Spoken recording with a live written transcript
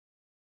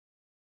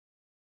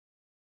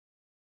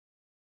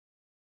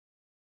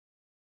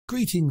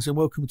Greetings and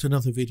welcome to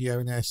another video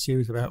in our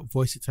series about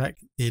VoiceAttack,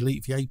 the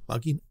EliteVA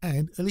plugin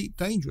and Elite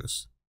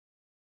Dangerous.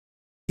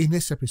 In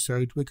this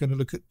episode we're going to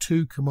look at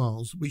two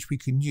commands which we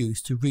can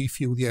use to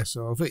refuel the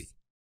SRV.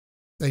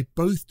 They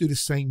both do the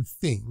same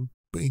thing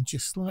but in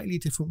just slightly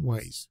different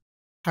ways.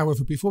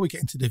 However, before we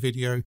get into the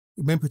video,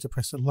 remember to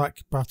press the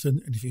like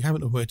button, and if you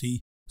haven't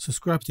already,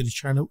 subscribe to the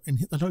channel and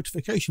hit the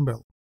notification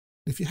bell.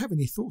 And if you have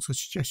any thoughts or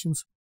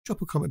suggestions,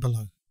 drop a comment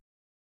below.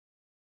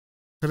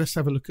 So let's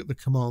have a look at the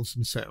commands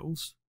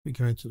themselves. We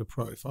go into the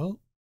profile.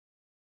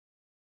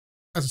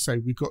 As I say,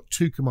 we've got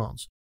two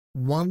commands.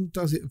 One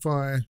does it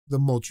via the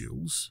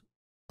modules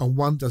and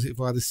one does it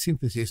via the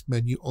synthesis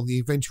menu on the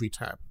inventory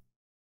tab.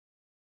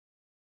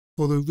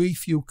 For the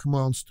refuel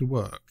commands to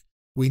work,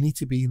 we need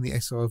to be in the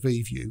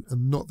SRV view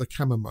and not the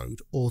camera mode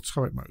or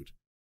turret mode.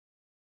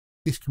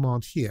 This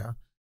command here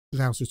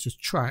allows us to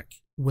track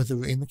whether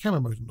we're in the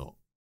camera mode or not,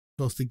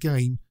 because the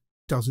game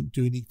doesn't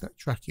do any of that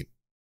tracking.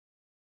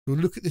 We'll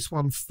look at this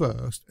one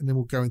first and then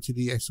we'll go into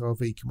the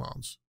SRV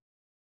commands.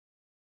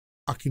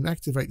 I can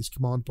activate this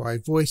command by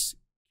voice,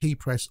 key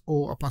press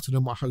or a button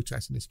on my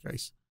HOTAS in this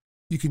case.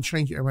 You can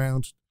change it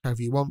around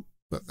however you want,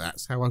 but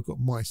that's how I've got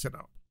my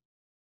setup.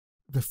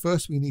 The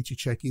first we need to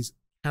check is,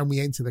 can we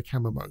enter the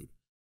camera mode?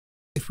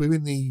 If we're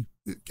in the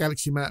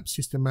galaxy map,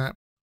 system map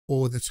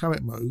or the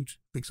turret mode,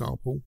 for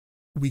example,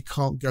 we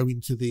can't go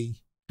into the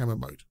camera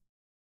mode.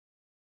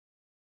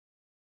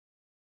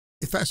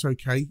 If that's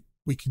okay,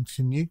 we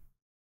continue.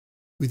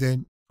 We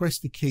then press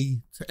the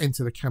key to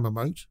enter the camera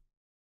mode.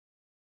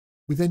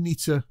 We then need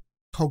to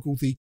toggle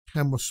the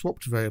camera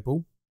swapped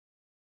variable.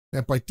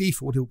 Now by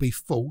default it will be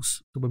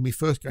false, so when we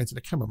first go into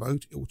the camera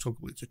mode it will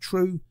toggle it to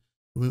true.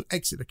 When we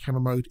exit the camera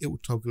mode it will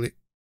toggle it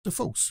to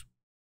false.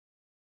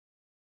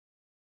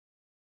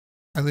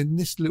 And then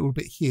this little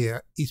bit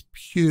here is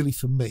purely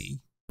for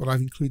me, but I've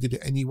included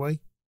it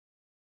anyway.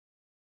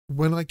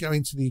 When I go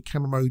into the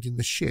camera mode in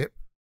the ship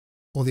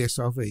or the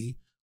SRV,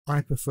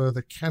 I prefer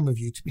the camera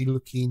view to be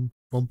looking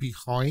from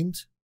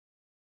behind,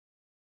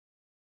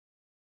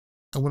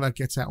 and when I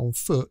get out on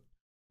foot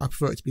I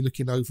prefer it to be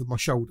looking over my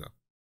shoulder.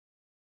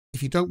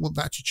 If you don't want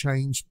that to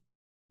change,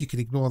 you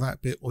can ignore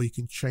that bit or you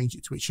can change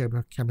it to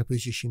whichever camera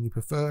position you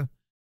prefer.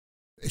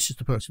 It's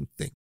just a personal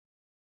thing.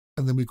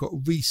 And then we've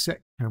got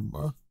reset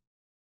camera.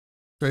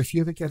 So if you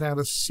ever get out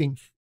of sync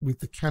with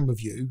the camera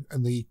view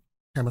and the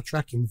camera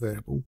tracking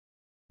variable,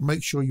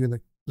 make sure you're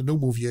in the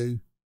normal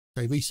view,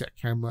 say reset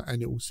camera,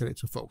 and it will set it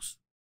to false.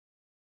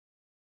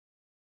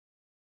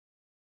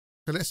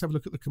 So let's have a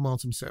look at the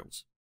commands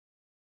themselves.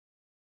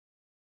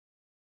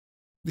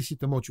 This is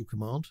the module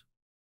command.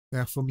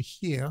 Now from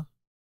here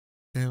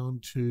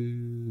down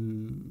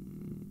to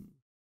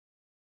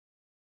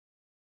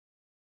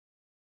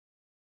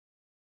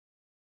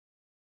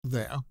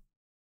there,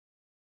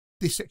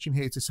 this section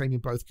here is the same in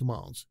both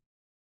commands,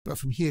 but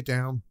from here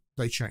down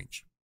they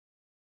change.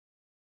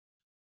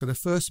 So the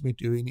first thing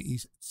we're doing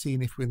is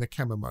seeing if we're in the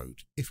camera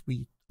mode. If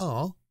we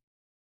are,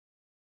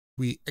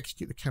 we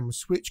execute the camera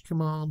switch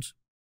command,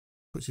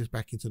 puts us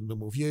back into the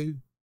normal view.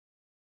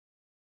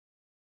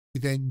 We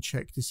then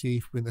check to see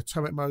if we're in the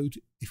turret mode.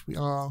 If we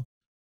are,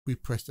 we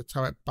press the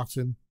turret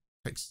button,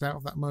 takes us out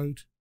of that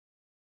mode.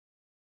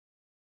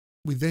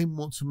 We then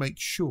want to make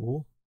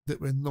sure that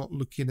we're not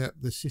looking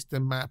at the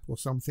system map or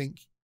something.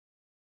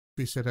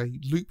 We set a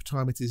loop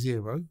timer to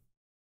 0.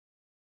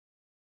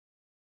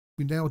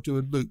 We now do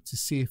a loop to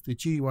see if the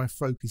GUI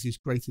focus is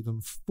greater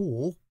than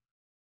 4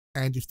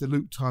 and if the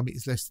loop timer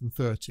is less than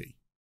 30.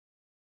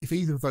 If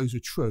either of those are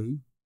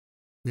true,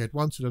 we add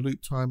 1 to the loop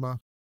timer,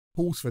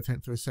 pause for a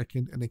tenth of a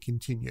second and then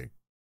continue.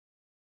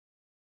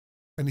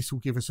 And this will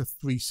give us a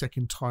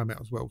 3-second timeout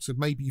as well. So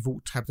maybe you've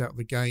all tabbed out of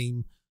the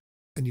game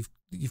and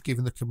you've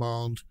given the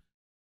command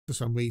for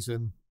some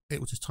reason, it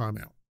will just time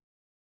out.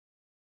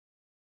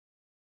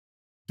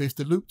 So if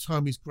the loop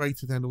time is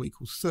greater than or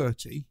equals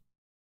 30,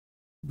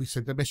 we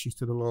send a message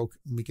to the log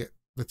and we get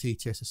the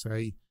TTS to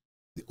say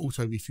the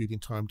auto refueling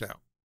timed out,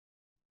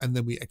 and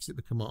then we exit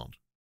the command.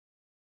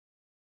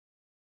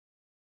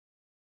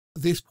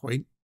 At this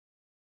point,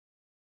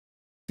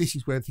 this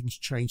is where things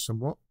change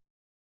somewhat.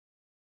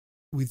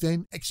 We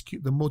then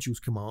execute the modules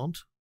command,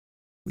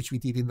 which we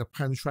did in the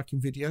panel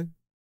tracking video.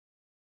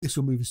 This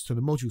will move us to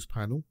the modules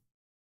panel.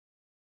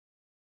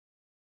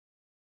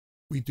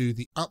 We do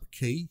the up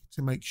key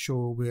to make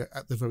sure we're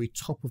at the very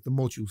top of the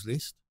modules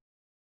list.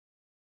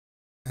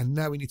 And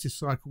now we need to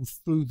cycle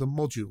through the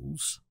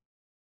modules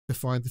to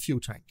find the fuel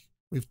tank.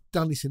 We've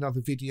done this in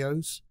other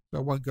videos, so I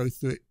won't go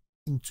through it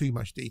in too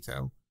much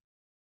detail.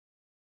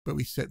 But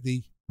we set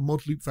the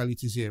mod loop value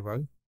to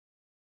 0.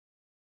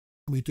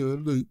 And we do a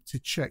loop to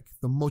check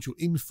the module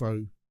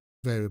info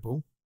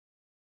variable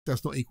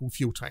does not equal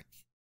fuel tank.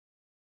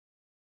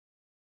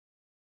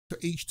 So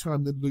each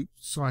time the loop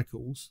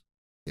cycles,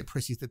 it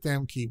presses the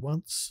down key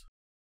once.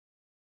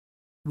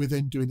 We're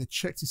then doing a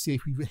check to see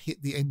if we've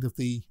hit the end of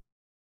the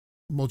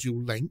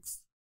module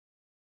length.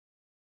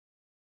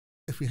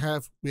 If we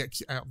have, we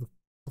exit out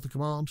of the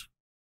command.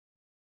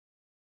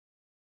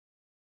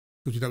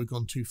 because we know we've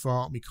gone too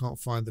far and we can't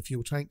find the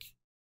fuel tank.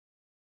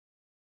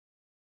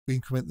 We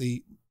increment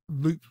the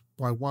loop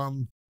by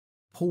 1,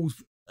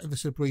 pause ever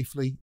so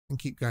briefly, and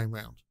keep going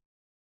round.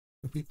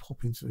 If we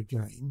pop into the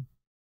game,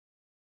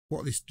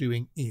 what this is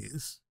doing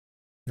is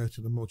go to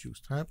the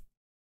modules tab,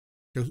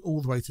 goes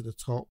all the way to the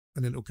top,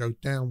 and then it'll go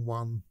down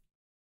 1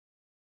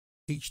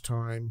 each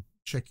time,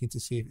 checking to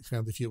see if it's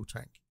found the fuel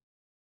tank.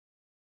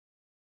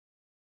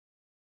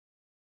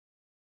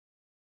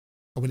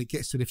 And when it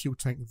gets to the fuel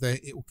tank there,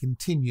 it will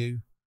continue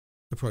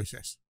the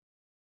process.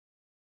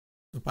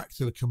 So back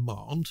to the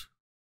command.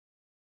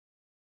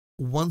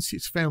 Once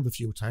it's found the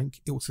fuel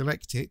tank, it will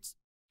select it,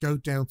 go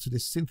down to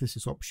this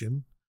synthesis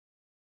option.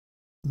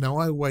 Now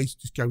I always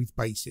just go with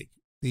basic.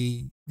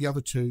 The other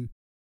two,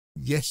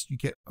 yes, you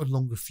get a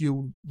longer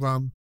fuel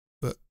run,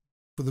 but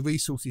for the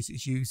resources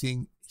it's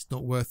using, it's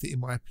not worth it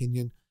in my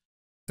opinion.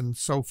 And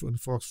sulfur and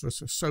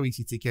phosphorus are so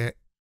easy to get,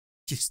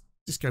 just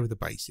go with the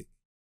basic.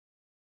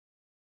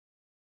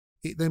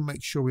 It then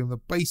makes sure we're on the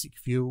basic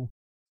fuel,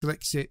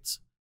 selects it,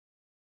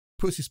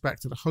 puts us back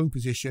to the home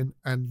position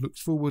and looks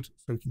forward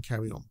so we can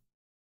carry on.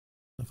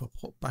 If I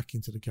pop back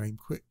into the game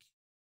quick,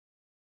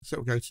 so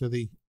we'll go to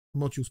the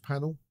modules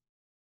panel,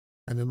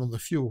 and then on the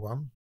fuel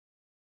one,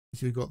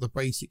 so we've got the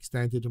basic,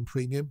 standard and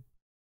premium.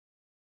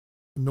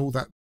 And all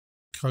that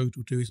code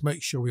will do is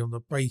make sure we're on the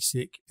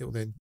basic. It will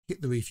then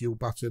hit the refuel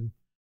button,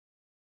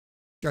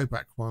 go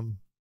back 1,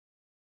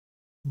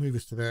 move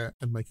us to there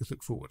and make us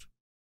look forward.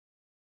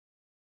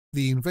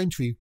 The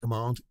inventory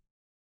command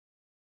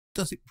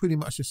does it pretty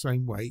much the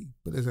same way,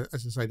 but as I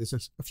say,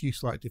 there's a few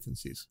slight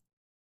differences.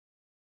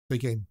 So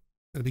again,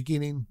 at the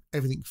beginning,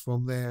 everything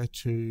from there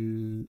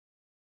to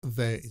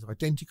there is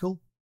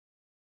identical.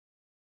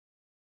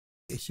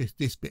 It's just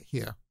this bit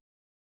here.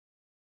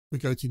 We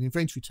go to the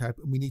inventory tab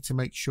and we need to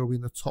make sure we're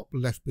in the top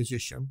left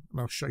position,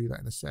 and I'll show you that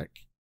in a sec.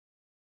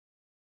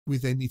 We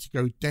then need to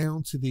go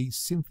down to the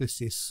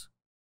synthesis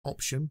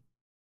option,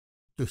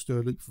 just do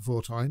a loop for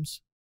 4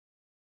 times.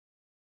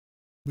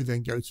 We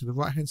then go to the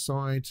right hand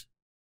side,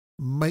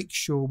 make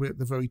sure we're at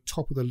the very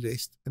top of the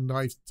list, and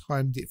I've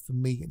timed it for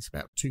me, it's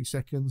about 2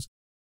 seconds.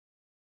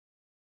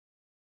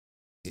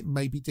 It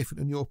may be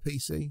different on your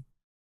PC,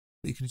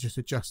 but you can just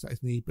adjust that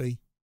as need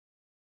be.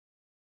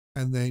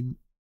 And then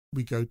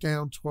we go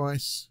down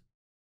twice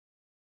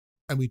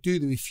and we do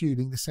the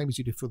refueling the same as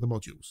you did for the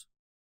modules.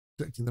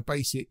 Selecting the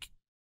basic,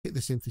 hit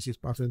the synthesis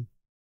button,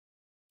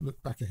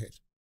 look back ahead.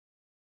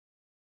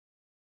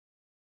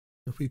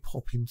 If we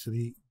pop into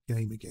the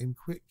game again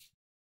quick,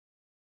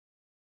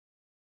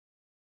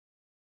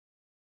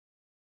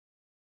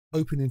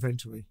 open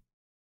inventory.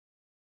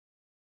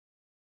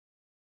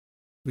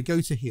 We go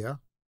to here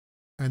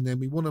and then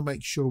we want to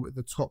make sure we're at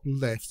the top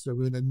left, so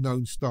we're in a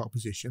known start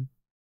position.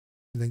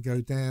 And then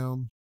go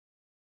down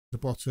the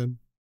bottom,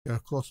 go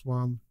across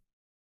 1,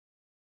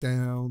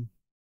 down,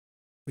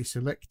 we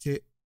select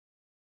it.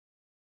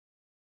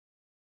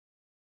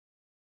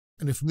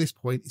 And then from this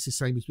point, it's the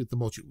same as with the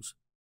modules.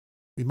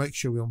 We make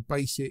sure we're on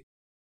basic,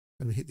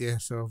 and we hit the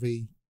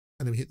SRV,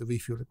 and then we hit the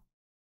refuel.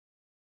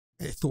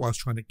 I thought I was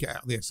trying to get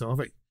out of the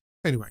SRV.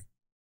 Anyway,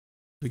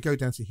 we go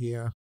down to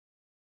here,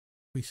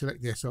 we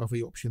select the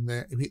SRV option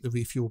there, we hit the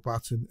refuel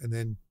button, and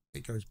then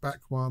it goes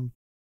back 1,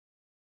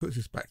 puts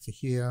us back to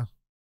here,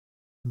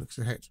 and looks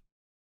ahead.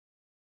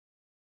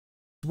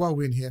 While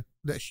we're in here,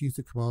 let's use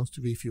the commands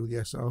to refuel the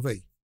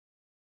SRV.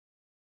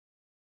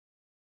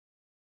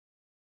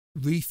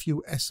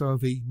 Refuel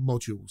SRV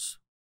modules.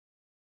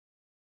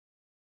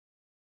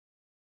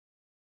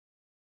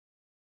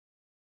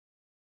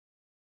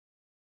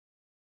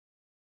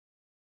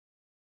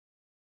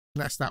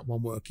 That's that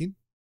one working.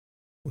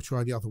 We'll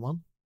try the other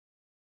one.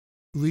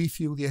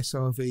 Refuel the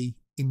SRV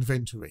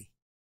inventory.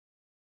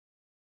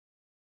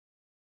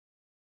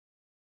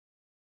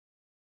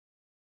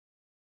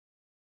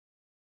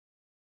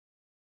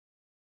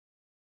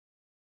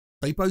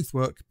 They both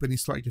work, but in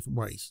slightly different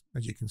ways,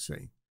 as you can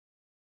see.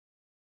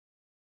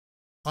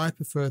 I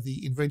prefer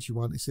the inventory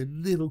one. It's a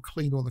little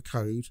cleaner on the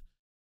code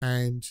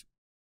and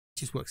it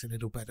just works a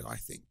little better, I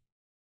think.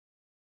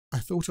 I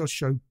thought I'd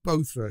show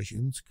both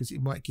versions because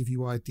it might give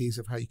you ideas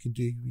of how you can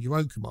do your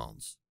own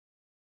commands.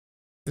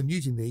 And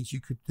using these, you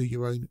could do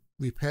your own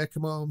repair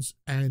commands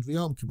and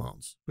rearm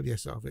commands for the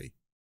SRV.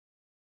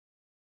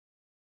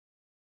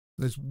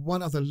 There's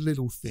one other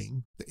little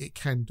thing that it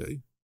can do.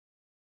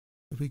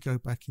 If we go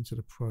back into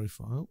the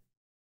profile,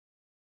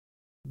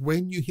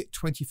 when you hit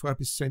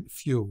 25%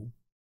 fuel,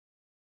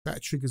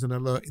 that triggers an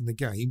alert in the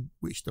game,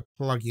 which the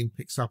plugin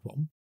picks up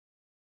on.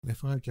 And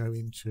if I go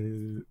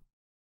into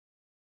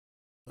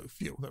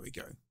fuel, there we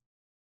go.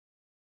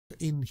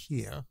 In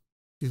here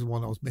is the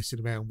one I was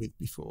messing around with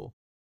before.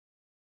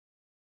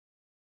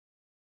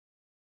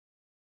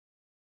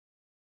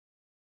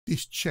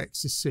 This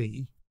checks to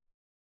see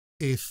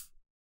if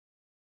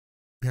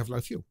we have low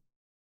fuel.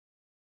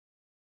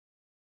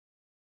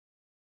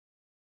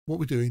 What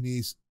we're doing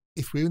is,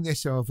 if we're in the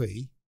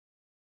SRV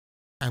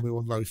and we're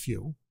on low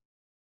fuel,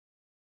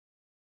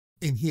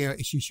 in here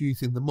it's just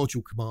using the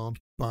module command,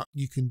 but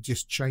you can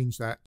just change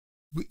that.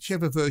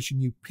 Whichever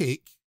version you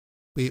pick,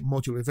 be it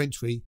module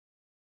inventory,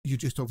 You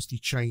just obviously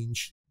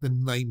change the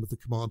name of the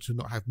command to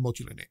not have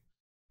module in it.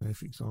 So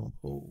for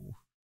example,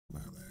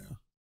 about there.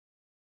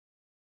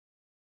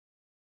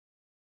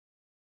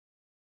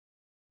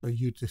 So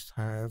you just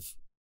have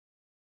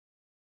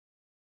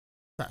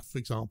that, for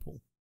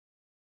example.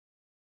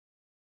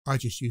 I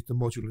just used the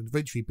module and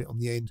inventory bit on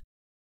the end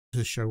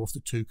to show off the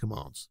two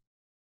commands.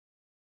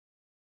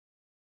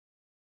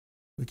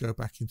 We go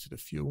back into the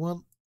fuel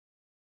one.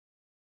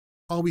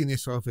 Are we in the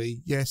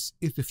SRV? Yes.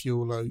 Is the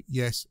fuel low?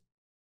 Yes.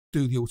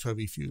 Do the auto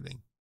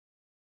refueling.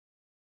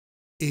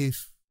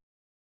 If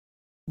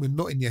we're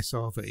not in the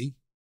SRV,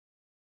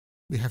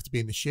 we have to be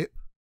in the ship.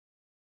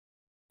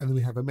 And then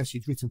we have a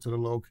message written to the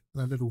log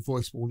and a little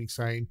voice warning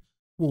saying,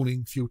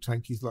 warning, fuel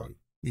tank is low.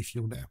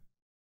 Refuel now.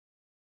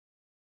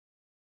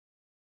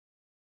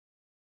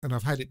 And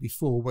I've had it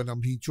before when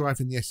I'm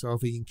driving the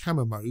SRV in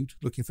camera mode,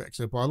 looking for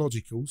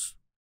exobiologicals,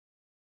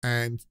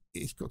 and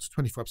it's got to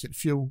 25%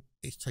 fuel.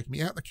 It's taken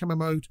me out of the camera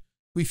mode,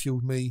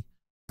 refueled me,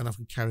 and I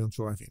can carry on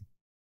driving.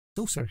 It's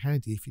also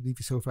handy if you leave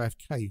yourself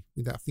AFK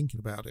without thinking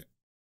about it.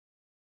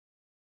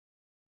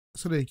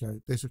 So there you go.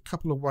 There's a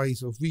couple of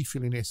ways of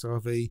refueling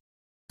SRV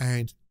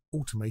and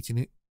automating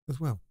it as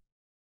well.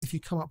 If you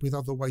come up with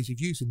other ways of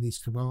using these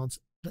commands,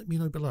 let me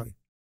know below.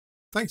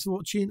 Thanks for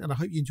watching, and I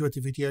hope you enjoyed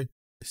the video.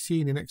 See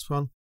you in the next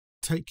one.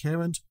 Take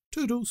care and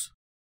toodles.